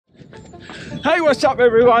Hey, what's up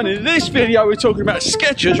everyone? In this video we're talking about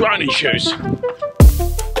Skechers running shoes.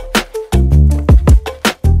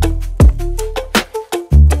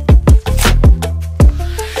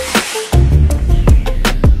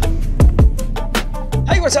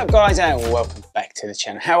 Hey, what's up guys, and welcome back to the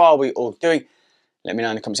channel. How are we all doing? Let me know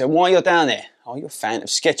in the comments why you're down there. Are you a fan of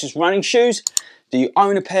Skechers running shoes? Do you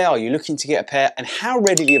own a pair? Are you looking to get a pair? And how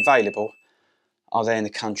readily available are they in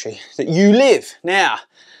the country that you live? Now,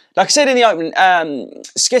 like I said in the opening,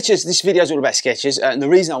 Skechers, this video is all about Skechers, and the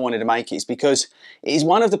reason I wanted to make it is because it is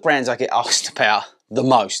one of the brands I get asked about the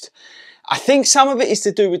most. I think some of it is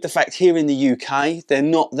to do with the fact here in the UK, they're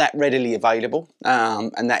not that readily available,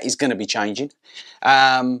 and that is going to be changing.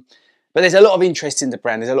 But there's a lot of interest in the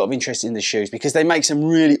brand, there's a lot of interest in the shoes because they make some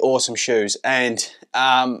really awesome shoes. And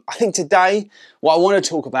I think today, what I want to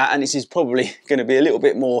talk about, and this is probably going to be a little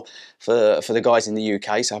bit more for the guys in the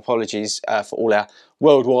UK, so apologies for all our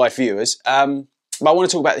worldwide viewers. But I want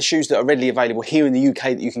to talk about the shoes that are readily available here in the UK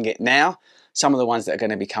that you can get now, some of the ones that are going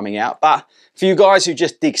to be coming out. But for you guys who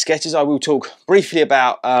just dig Skechers, I will talk briefly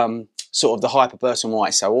about sort of the hyperburst and why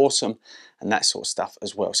it's so awesome and that sort of stuff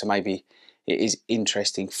as well. So maybe it is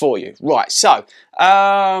interesting for you. Right, so,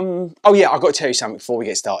 oh yeah, I've got to tell you something before we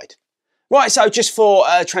get started. Right, so just for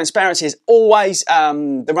transparency, as always,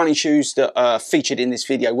 the running shoes that are featured in this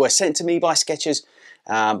video were sent to me by Skechers,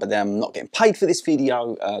 but they're not getting paid for this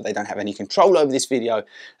video. They don't have any control over this video.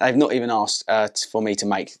 They've not even asked for me to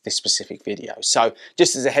make this specific video. So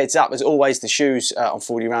just as a heads up, as always, the shoes on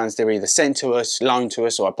 40 Runs, they're either sent to us, loaned to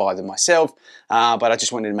us, or I buy them myself. But I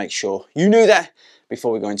just wanted to make sure you knew that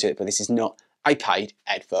before we go into it, but this is not a paid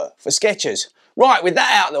advert for Skechers. Right, with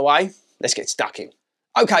that out of the way, let's get stuck in.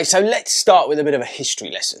 Okay, so let's start with a bit of a history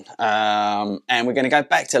lesson. And we're going to go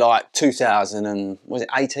back to like 2000 and, was it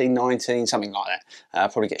 18, 19, something like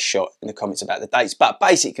that. Probably get shot in the comments about the dates. But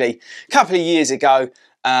basically, a couple of years ago,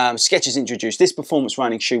 Skechers introduced this performance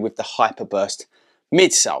running shoe with the hyperburst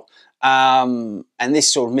midsole. And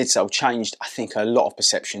this sort of midsole changed, I think, a lot of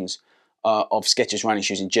perceptions of Skechers running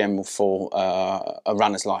shoes in general for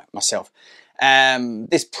runners like myself.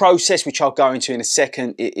 This process, which I'll go into in a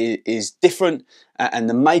second, is different, and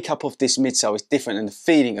the makeup of this midsole is different, and the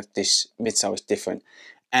feeling of this midsole is different.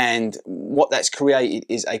 And what that's created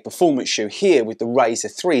is a performance shoe here with the Razor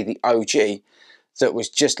 3, the OG, that was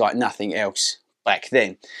just like nothing else back then.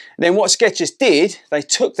 And then what Skechers did, they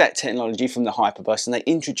took that technology from the hyperburst and they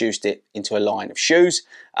introduced it into a line of shoes.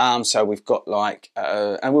 So we've got like,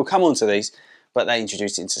 and we'll come on to these, but they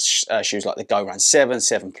introduced it into shoes like the GoRun 7,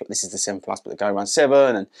 this is the 7 Plus, but the GoRun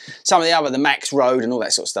 7, and some of the other, the Max Road and all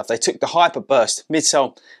that sort of stuff. They took the hyperburst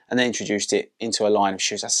midsole and they introduced it into a line of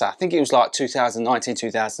shoes. I think it was like 2019,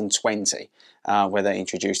 2020, where they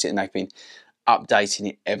introduced it, and they've been updating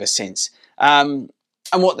it ever since. And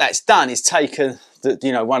what that's done is taken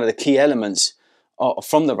one of the key elements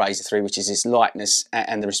from the Razor 3, which is its lightness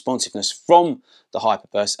and the responsiveness from the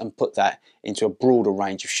hyperburst, and put that into a broader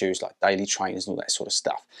range of shoes like daily trainers and all that sort of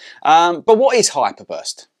stuff. But what is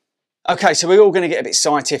hyperburst? Okay, so we're all going to get a bit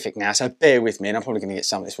scientific now, so bear with me, and I'm probably going to get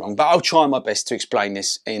some of this wrong, but I'll try my best to explain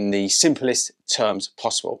this in the simplest terms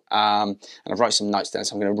possible. And I've wrote some notes down,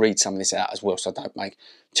 so I'm going to read some of this out as well, so I don't make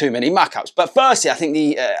too many muck-ups. But firstly, I think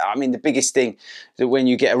the biggest thing that when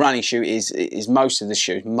you get a running shoe is most of the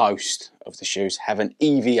shoes have an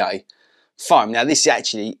EVA foam. Now, this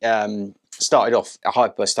actually started off, a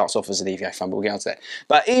hyperburst starts off as an EVA foam, but we'll get onto that.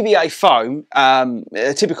 But EVA foam,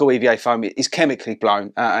 a typical EVA foam is chemically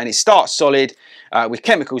blown, and it starts solid with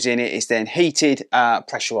chemicals in it. It's then heated,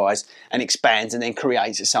 pressurized, and expands, and then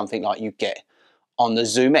creates something like you get on the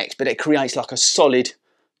Zoom X, but it creates like a solid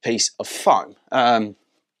piece of foam.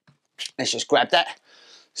 Let's just grab that.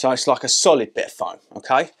 So it's like a solid bit of foam,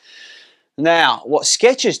 okay? Now, what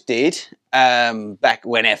Skechers did back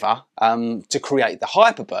whenever to create the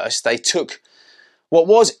hyperburst, they took what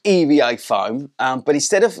was EVA foam, but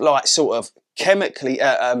instead of like sort of chemically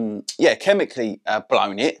blown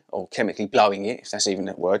it, or chemically blowing it, if that's even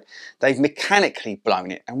a word, they've mechanically blown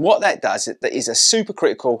it. And what that does, that is a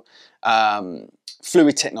supercritical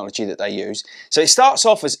fluid technology that they use. So it starts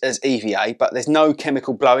off as EVA, but there's no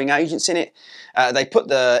chemical blowing agents in it. They put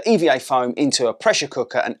the EVA foam into a pressure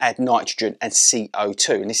cooker and add nitrogen and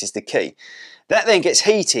CO2, and this is the key. That then gets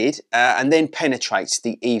heated and then penetrates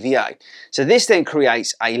the EVA. So this then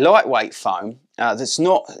creates a lightweight foam that's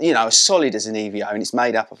not, as solid as an EVA, and it's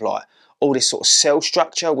made up of like all this sort of cell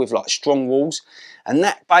structure with like strong walls. And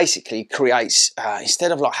that basically creates,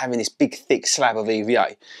 instead of like having this big thick slab of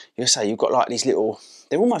EVA, you've got like these little,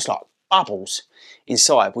 they're almost like bubbles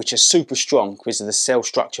inside, which are super strong because of the cell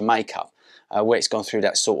structure makeup, where it's gone through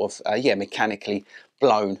that sort of, mechanically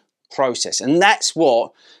blown process, and that's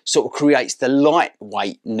what sort of creates the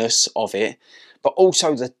lightweightness of it, but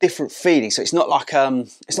also the different feeling. So it's not like a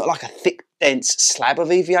thick, dense slab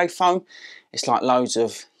of EVA foam. It's like loads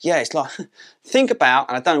of, yeah, it's like, think about,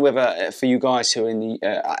 and I don't know whether for you guys who are in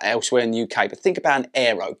the, elsewhere in the UK, but think about an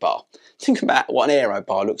aero bar. Think about what an aero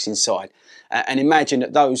bar looks inside, and imagine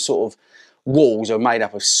that those sort of walls are made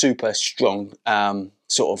up of super strong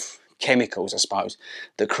sort of chemicals, I suppose,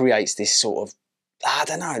 that creates this sort of, I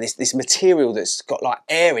don't know, this material that's got like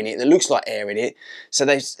air in it, that looks like air in it. So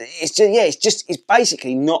it's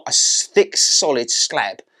basically not a thick, solid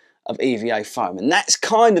slab of EVA foam, and that's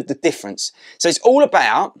kind of the difference. So it's all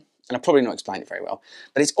about, and I've probably not explained it very well,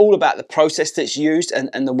 but it's all about the process that's used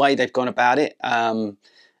and the way they've gone about it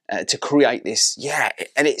to create this. Yeah,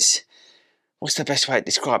 and it's, what's the best way to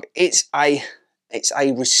describe it? It's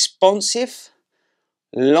a responsive,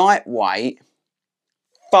 lightweight,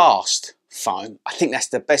 fast foam. I think that's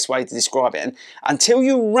the best way to describe it. And until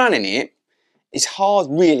you're running it, it's hard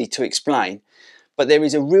really to explain. But there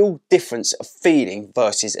is a real difference of feeling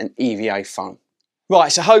versus an EVA foam.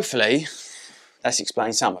 Right, so hopefully that's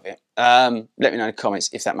explained some of it. Let me know in the comments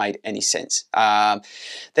if that made any sense.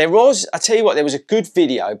 There was, I tell you what, there was a good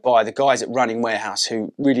video by the guys at Running Warehouse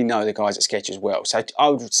who really know the guys at Skechers well. So I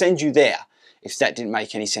would send you there if that didn't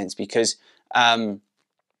make any sense, because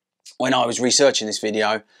when I was researching this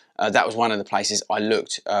video, that was one of the places I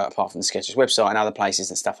looked, apart from the Skechers website and other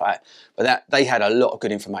places and stuff like that. But they had a lot of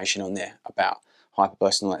good information on there about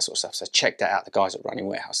hyperburst and all that sort of stuff. So check that out, the guys at Running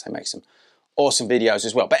Warehouse. They make some awesome videos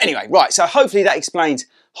as well. But anyway, right, so hopefully that explains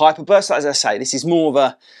hyperburst. As I say, this is more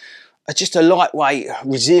of just a lightweight,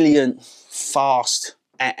 resilient, fast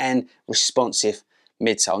and responsive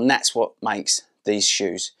midsole, and that's what makes these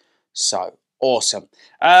shoes so awesome.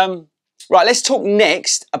 Right, let's talk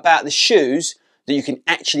next about the shoes that you can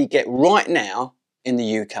actually get right now in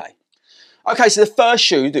the UK. Okay, so the first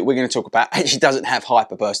shoe that we're going to talk about actually doesn't have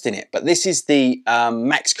hyperburst in it, but this is the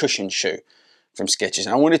Max Cushion shoe from Skechers.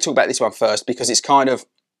 And I want to talk about this one first because it's kind of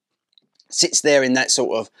sits there in that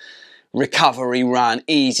sort of recovery run,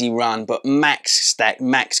 easy run, but max stack,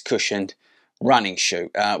 max cushioned running shoe,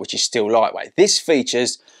 which is still lightweight. This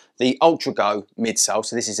features the Ultra Go midsole,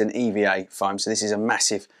 so this is an EVA foam, so this is a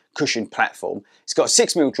massive cushioned platform. It's got a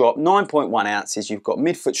 6mm drop, 9.1 ounces. You've got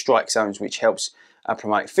midfoot strike zones, which helps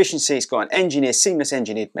promote efficiency. It's got an seamless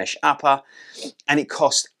engineered mesh upper, and it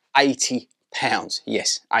costs £80.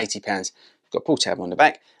 Yes, £80. Got a pull tab on the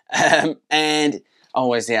back, and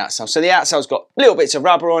always the outsole. So the outsole's got little bits of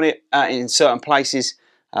rubber on it in certain places,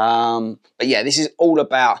 but yeah, this is all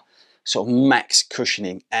about sort of max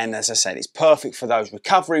cushioning, and as I said, it's perfect for those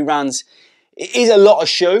recovery runs. It is a lot of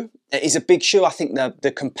shoe. It is a big shoe. I think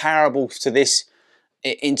the comparable to this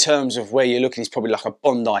in terms of where you're looking is probably like a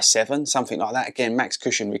Bondi 7, something like that. Again, max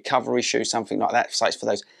cushion recovery shoe, something like that. So it's for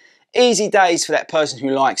those easy days for that person who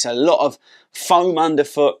likes a lot of foam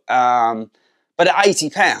underfoot. But at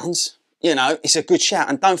 £80, you know, it's a good shout.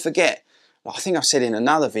 And don't forget, I think I've said in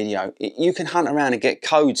another video, you can hunt around and get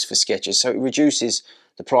codes for Skechers, so it reduces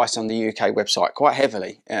the price on the UK website quite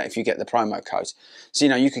heavily if you get the promo codes. So, you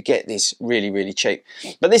know, you could get this really, really cheap.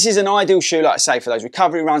 But this is an ideal shoe, like I say, for those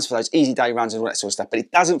recovery runs, for those easy day runs and all that sort of stuff. But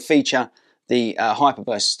it doesn't feature the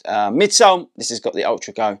hyperburst midsole. This has got the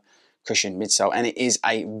Ultra Go cushion midsole, and it is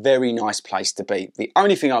a very nice place to be. The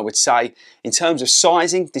only thing I would say in terms of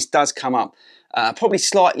sizing, this does come up probably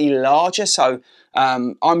slightly larger. So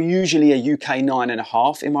I'm usually a UK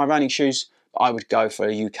 9.5 in my running shoes. But I would go for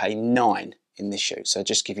a UK 9 in this shoe. So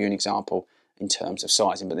just give you an example in terms of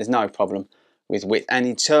sizing, but there's no problem with width. And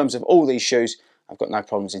in terms of all these shoes, I've got no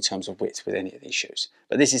problems in terms of width with any of these shoes.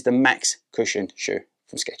 But this is the Max Cushion shoe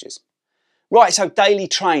from Skechers. Right, so daily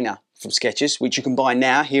trainer from Skechers, which you can buy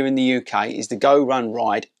now here in the UK, is the GoRun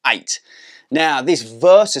Ride 8. Now, this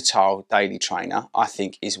versatile daily trainer, I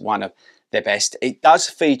think, is one of their best. It does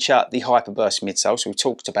feature the hyperburst midsole, so we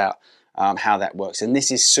talked about how that works. And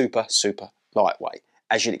this is super, super lightweight,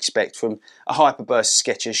 as you'd expect from a hyperburst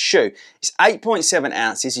Skechers shoe. It's 8.7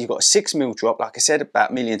 ounces. You've got a 6mm drop. Like I said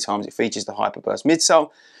about a million times, it features the hyperburst midsole.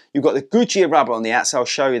 You've got the Goodyear rubber on the outsole, I'll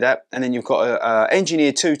show you that. And then you've got a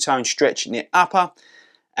engineered two-tone stretch in the upper.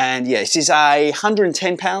 And yeah, this is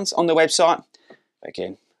 £110 on the website.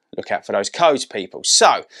 Again, look out for those codes, people.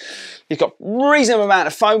 So, you've got reasonable amount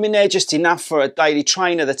of foam in there, just enough for a daily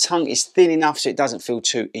trainer. The tongue is thin enough so it doesn't feel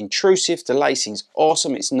too intrusive. The lacing's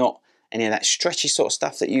awesome. It's not any of that stretchy sort of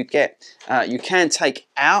stuff that you get. You can take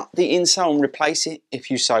out the insole and replace it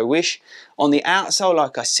if you so wish. On the outsole,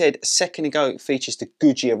 like I said a second ago, it features the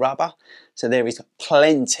Goodyear rubber. So there is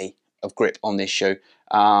plenty of grip on this shoe.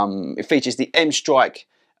 It features the M-Strike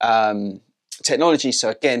technology. So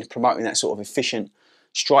again, promoting that sort of efficient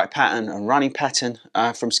strike pattern and running pattern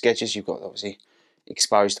from Skechers. You've got obviously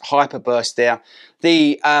exposed hyperburst there.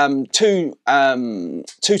 The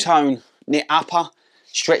two-tone knit upper,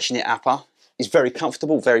 stretch knit upper, is very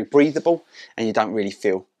comfortable, very breathable, and you don't really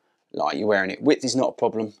feel like you're wearing it. Width is not a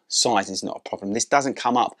problem, size is not a problem. This doesn't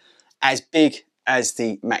come up as big as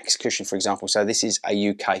the Max cushion, for example. So this is a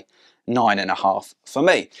UK 9.5 for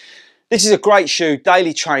me. This is a great shoe,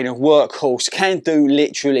 daily trainer, workhorse, can do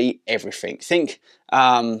literally everything. Think,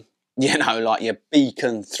 you know, like your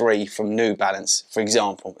Beacon 3 from New Balance, for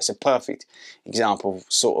example. It's a perfect example of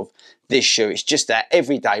sort of this shoe. It's just that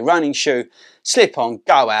everyday running shoe, slip on,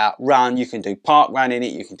 go out, run. You can do park run in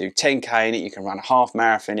it, you can do 10K in it, you can run a half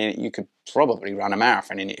marathon in it, you could probably run a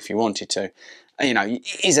marathon in it if you wanted to. You know,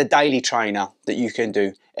 it is a daily trainer that you can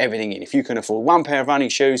do everything in. If you can afford one pair of running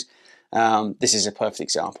shoes, this is a perfect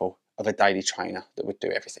example of a daily trainer that would do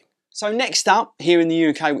everything. So next up here in the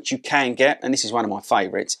UK, which you can get, and this is one of my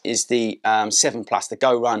favourites, is the 7 Plus, the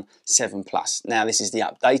GoRun 7 Plus. Now this is the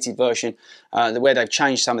updated version, where they've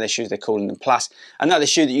changed some of their shoes, they're calling them Plus. Another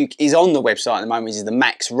shoe that is on the website at the moment is the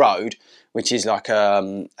Max Road, which is like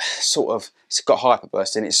sort of, it's got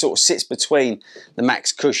hyperburst in it. It sort of sits between the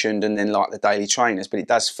Max cushioned and then like the daily trainers, but it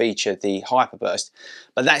does feature the hyperburst.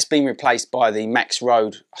 But that's been replaced by the Max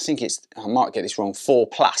Road, I think it's, I might get this wrong, 4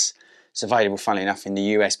 Plus. It's available, funnily enough, in the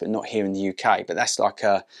US, but not here in the UK. But that's like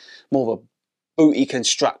a more of a booty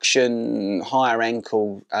construction, higher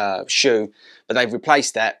ankle shoe. But they've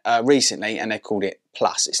replaced that recently, and they've called it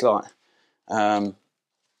Plus. It's like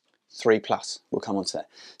 3 Plus. We'll come on to that.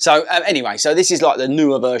 So anyway, so this is like the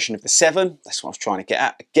newer version of the 7. That's what I was trying to get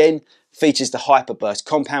at. Again, features the hyperburst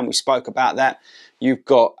compound. We spoke about that. You've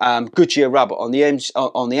got Goodyear rubber on the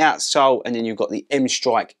outsole, and then you've got the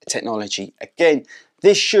M-Strike technology. Again,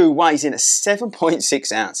 this shoe weighs in at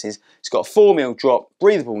 7.6 ounces. It's got a 4mm drop,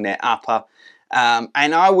 breathable net upper,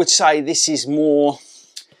 and I would say this is more,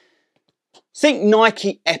 think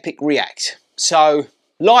Nike Epic React. So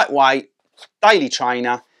lightweight, daily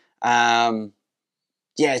trainer, yeah,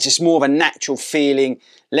 just more of a natural feeling,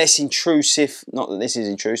 less intrusive. Not that this is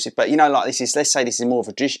intrusive, but you know, like this is, let's say this is more of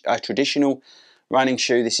a traditional running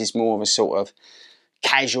shoe. This is more of a sort of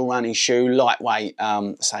casual running shoe, lightweight,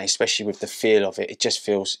 say, especially with the feel of it. It just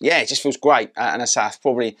feels, yeah, it just feels great. And I say,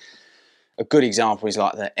 probably a good example is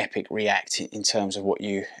like the Epic React in terms of what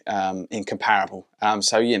you, in comparable.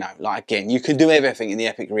 So, you know, like again, you can do everything in the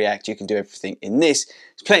Epic React, you can do everything in this.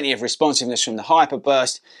 There's plenty of responsiveness from the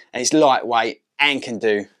Hyperburst, and it's lightweight and can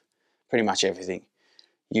do pretty much everything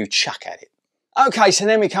you chuck at it. Okay, so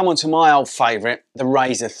then we come on to my old favourite, the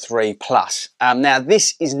Razor 3 Plus. Now,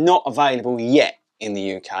 this is not available yet in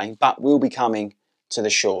the UK, but will be coming to the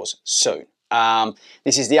shores soon.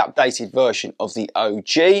 This is the updated version of the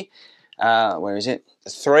OG. Where is it?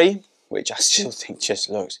 The 3, which I still think just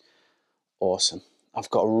looks awesome.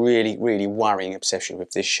 I've got a really, really worrying obsession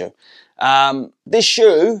with this shoe. This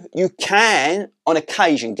shoe, you can on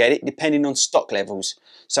occasion get it depending on stock levels.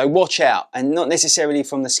 So watch out, and not necessarily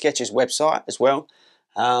from the Skechers website as well.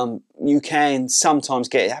 You can sometimes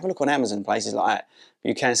get it. Have a look on Amazon, places like that.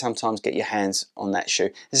 You can sometimes get your hands on that shoe.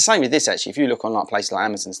 It's the same with this actually. If you look on like places like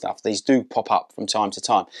Amazon stuff, these do pop up from time to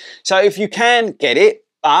time. So if you can get it,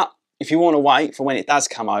 but if you want to wait for when it does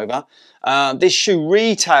come over, this shoe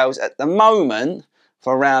retails at the moment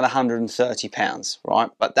for around £130, right?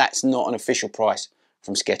 But that's not an official price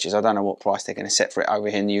from Skechers. I don't know what price they're going to set for it over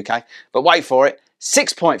here in the UK. But wait for it,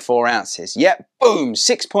 6.4 ounces. Yep, boom,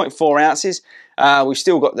 6.4 ounces. We've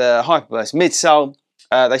still got the Hyperburst midsole.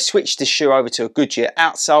 They switched the shoe over to a Goodyear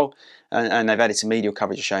outsole, and they've added some medial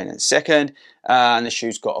coverage, I'll show you in a second. And the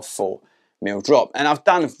shoe's got a 4mm drop. And I've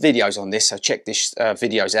done videos on this, so check this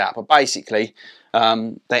videos out. But basically,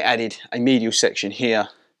 they added a medial section here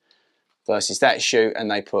versus that shoe,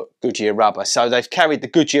 and they put Goodyear rubber. So they've carried the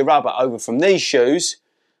Goodyear rubber over from these shoes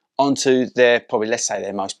onto their, probably let's say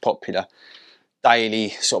their most popular daily,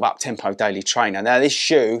 sort of up-tempo daily trainer. Now this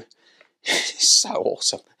shoe is so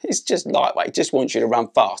awesome. It's just lightweight, it just wants you to run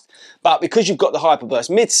fast. But because you've got the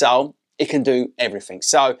Hyperburst midsole, it can do everything.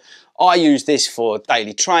 So I use this for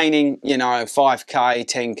daily training, you know, 5K,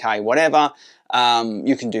 10K, whatever.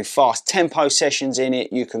 You can do fast tempo sessions in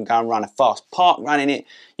it. You can go and run a fast park run in it.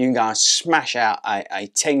 You can go and smash out a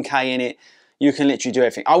 10K in it. You can literally do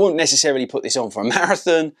everything. I wouldn't necessarily put this on for a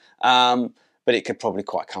marathon, but it could probably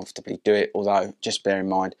quite comfortably do it. Although, just bear in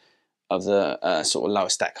mind of the sort of lower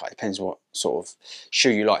stack height. Depends what sort of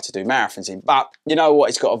shoe you like to do marathons in. But you know what?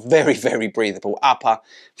 It's got a very, very breathable upper.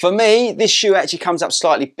 For me, this shoe actually comes up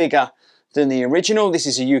slightly bigger than the original. This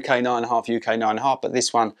is a UK 9.5, UK 9.5, but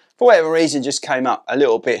this one, for whatever reason, just came up a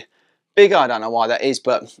little bit bigger. I don't know why that is,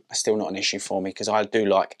 but it's still not an issue for me because I do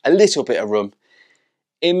like a little bit of room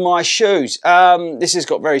in my shoes. This has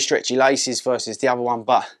got very stretchy laces versus the other one,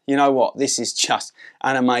 but you know what? This is just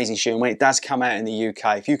an amazing shoe. And when it does come out in the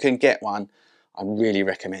UK, if you can get one, I really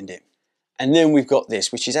recommend it. And then we've got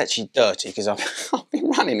this, which is actually dirty because I've been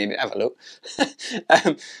running in it. Have a look.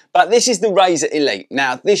 But this is the Razor Elite.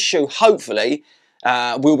 Now, this shoe hopefully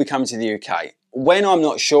will be coming to the UK. When I'm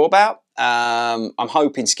not sure about, I'm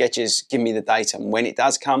hoping Skechers give me the date on when it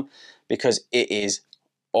does come because it is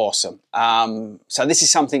awesome. So this is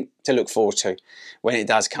something to look forward to when it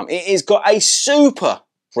does come. It has got a super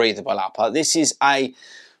breathable upper. This is a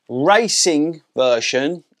racing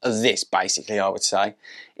version of this, basically, I would say.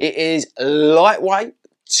 It is lightweight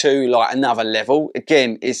to like another level.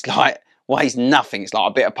 Again, it's like weighs nothing. It's like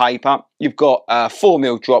a bit of paper. You've got a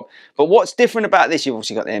 4mm drop. But what's different about this, you've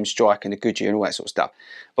obviously got the M Strike and the Goodyear and all that sort of stuff.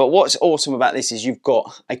 But what's awesome about this is you've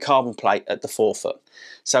got a carbon plate at the forefoot.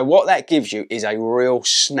 So what that gives you is a real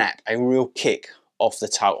snap, a real kick off the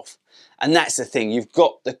toe off. And that's the thing. You've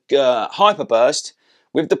got the hyperburst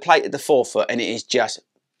with the plate at the forefoot, and it is just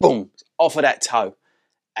boom, off of that toe.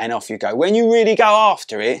 And off you go. When you really go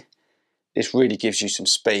after it, this really gives you some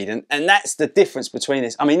speed. And that's the difference between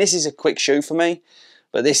this. I mean, this is a quick shoe for me,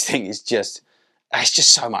 but this thing is just, it's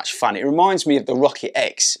just so much fun. It reminds me of the Rocket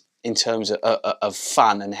X in terms of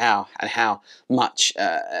fun and how much,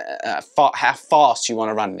 how fast you want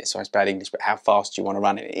to run in it. Sorry, it's bad English, but how fast you want to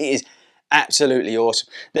run in it. It is absolutely awesome.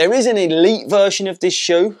 There is an elite version of this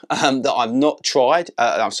shoe that I've not tried.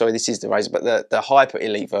 I'm sorry, this is the Razor, but the Hyper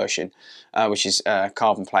Elite version, which is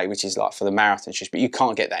carbon plate, which is like for the marathon shoes, but you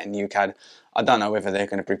can't get that in the UK. I don't know whether they're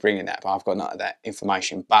going to be bringing that, but I've got none of that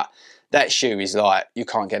information. But that shoe is like, you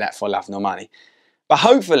can't get that for love nor money. But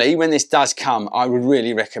hopefully, when this does come, I would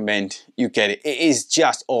really recommend you get it. It is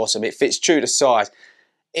just awesome. It fits true to size.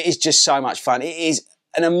 It is just so much fun. It is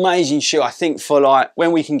an amazing shoe, I think, for like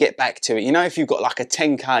when we can get back to it. You know, if you've got like a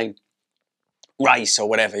 10k race or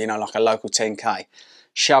whatever, you know, like a local 10k,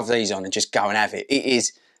 shove these on and just go and have it. It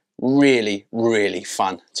is really, really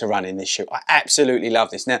fun to run in this shoe. I absolutely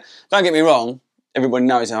love this. Now, don't get me wrong, everybody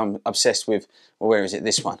knows I'm obsessed with, well, where is it,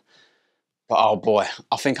 this one? But oh boy,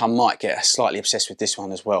 I think I might get slightly obsessed with this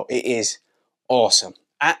one as well. It is awesome,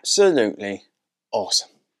 absolutely awesome.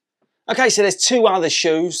 Okay, so there's two other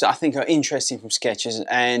shoes that I think are interesting from Skechers,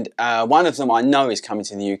 and one of them I know is coming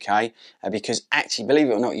to the UK because actually, believe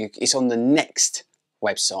it or not, it's on the Next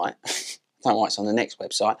website. I don't know why it's on the Next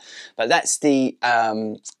website, but that's the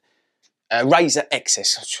Razor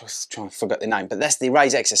XS. I'm trying to forget the name, but that's the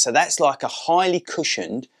Razor XS. So that's like a highly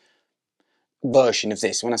cushioned version of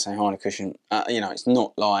this. When I say highly cushioned, you know, it's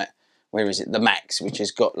not like, where is it, the Max, which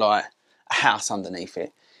has got like a house underneath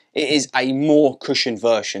it. It is a more cushioned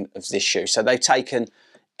version of this shoe. So they've taken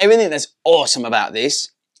everything that's awesome about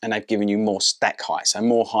this and they've given you more stack height, so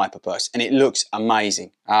more hyperburst, and it looks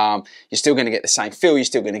amazing. You're still going to get the same feel, you're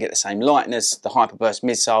still going to get the same lightness, the hyperburst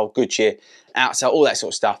midsole, Goodyear outsole, all that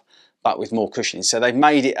sort of stuff, but with more cushioning. So they've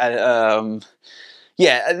made it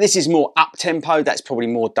yeah, this is more up tempo. That's probably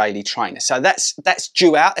more daily trainer. So that's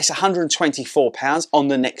due out. It's £124 on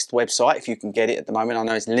the Next website if you can get it at the moment. I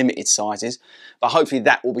know it's limited sizes, but hopefully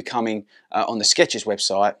that will be coming on the Skechers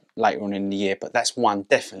website later on in the year. But that's one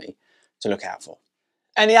definitely to look out for.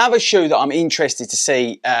 And the other shoe that I'm interested to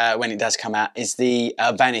see when it does come out is the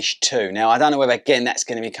Vanish 2. Now, I don't know whether, again, that's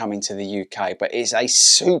going to be coming to the UK, but it's a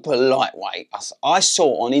super lightweight. I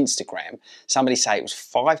saw on Instagram somebody say it was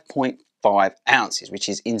 5.5 ounces, which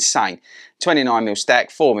is insane. 29mm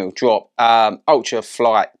stack, 4mm drop, ultra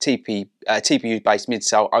flight TPU based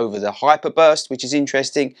midsole over the hyperburst, which is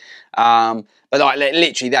interesting. But like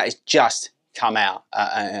literally, that is just come out,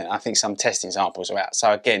 and I think some testing samples are out.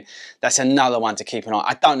 So again, that's another one to keep an eye.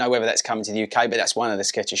 I don't know whether that's coming to the UK, but that's one of the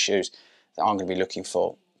Skechers shoes that I'm going to be looking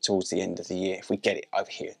for towards the end of the year if we get it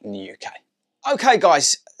over here in the UK. Okay,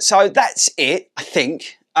 guys, so that's it. I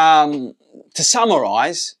think to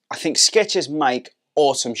summarise, I think Skechers make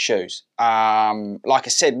awesome shoes. Like I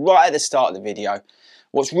said right at the start of the video,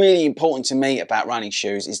 what's really important to me about running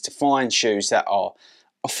shoes is to find shoes that are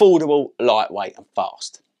affordable, lightweight and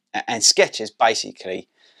fast. And Skechers basically,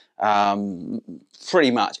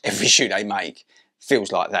 pretty much every shoe they make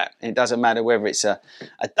feels like that. And it doesn't matter whether it's a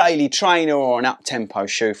daily trainer or an up-tempo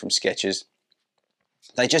shoe from Skechers.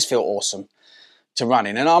 They just feel awesome to run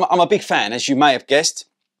in. And I'm a big fan, as you may have guessed,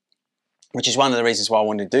 which is one of the reasons why I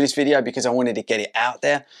wanted to do this video, because I wanted to get it out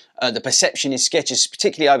there. The perception is Skechers,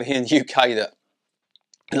 particularly over here in the UK, that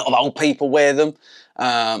a lot of old people wear them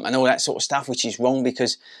and all that sort of stuff, which is wrong,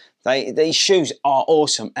 because these shoes are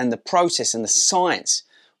awesome, and the process and the science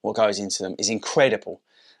what goes into them is incredible.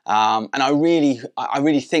 And I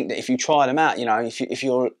really think that if you try them out, you know, if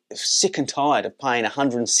you're sick and tired of paying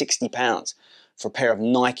 £160 for a pair of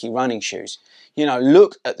Nike running shoes, you know,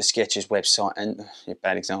 look at the Skechers website, and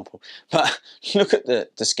bad example, but look at the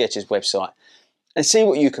Skechers website and see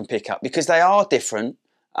what you can pick up, because they are different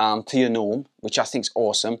to your norm, which I think is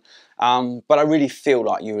awesome. But I really feel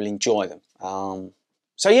like you will enjoy them.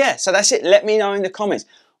 So yeah, so that's it. Let me know in the comments,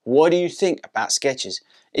 what do you think about Skechers?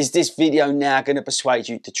 Is this video now going to persuade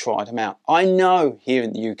you to try them out? I know here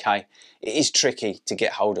in the UK it is tricky to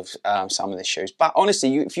get hold of some of the shoes, but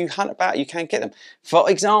honestly, if you hunt about, you can get them. For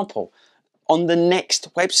example, on the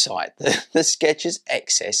Next website, the Skechers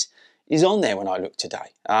XS is on there when I look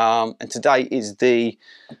today. And today is the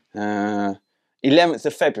 11th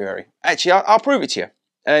of February. Actually, I'll prove it to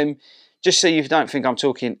you. Just so you don't think I'm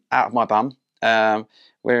talking out of my bum.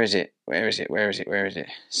 Where is it? Where is it? Where is it? Where is it?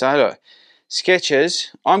 So look, Skechers.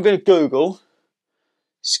 I'm going to Google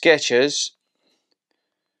Skechers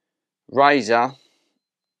Razor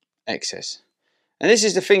XS. And this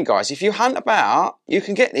is the thing, guys. If you hunt about, you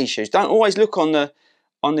can get these shoes. Don't always look on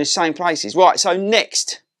the same places. Right. So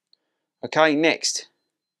Next. Okay. Next.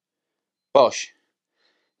 Bosh.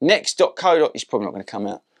 Next.co. It's probably not going to come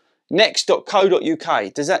out.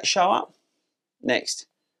 Next.co.uk. Does that show up? Next.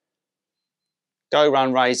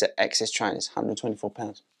 GoRun Razor XS trainers,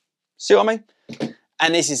 £124. See what I mean?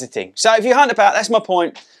 And this is the thing. So if you hunt about, that's my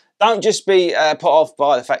point. Don't just be put off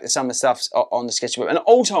by the fact that some of the stuff's on the Skechers web. And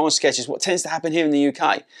also on Skechers, what tends to happen here in the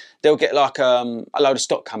UK, they'll get like a load of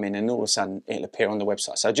stock come in, and all of a sudden it'll appear on the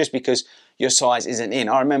website. So just because your size isn't in.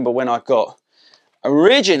 I remember when I got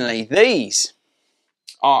originally these,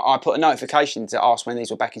 I put a notification to ask when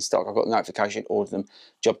these were back in stock. I got a notification, ordered them,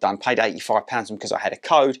 job done, paid £85 because I had a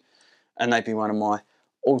code, and they've been one of my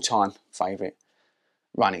all-time favourite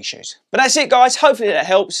running shoes. But that's it, guys. Hopefully that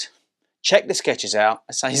helps. Check the Skechers out.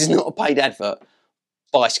 I say this is not a paid advert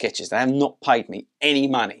by Skechers. They have not paid me any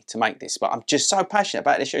money to make this, but I'm just so passionate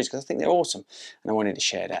about the shoes because I think they're awesome, and I wanted to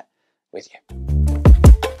share that with you.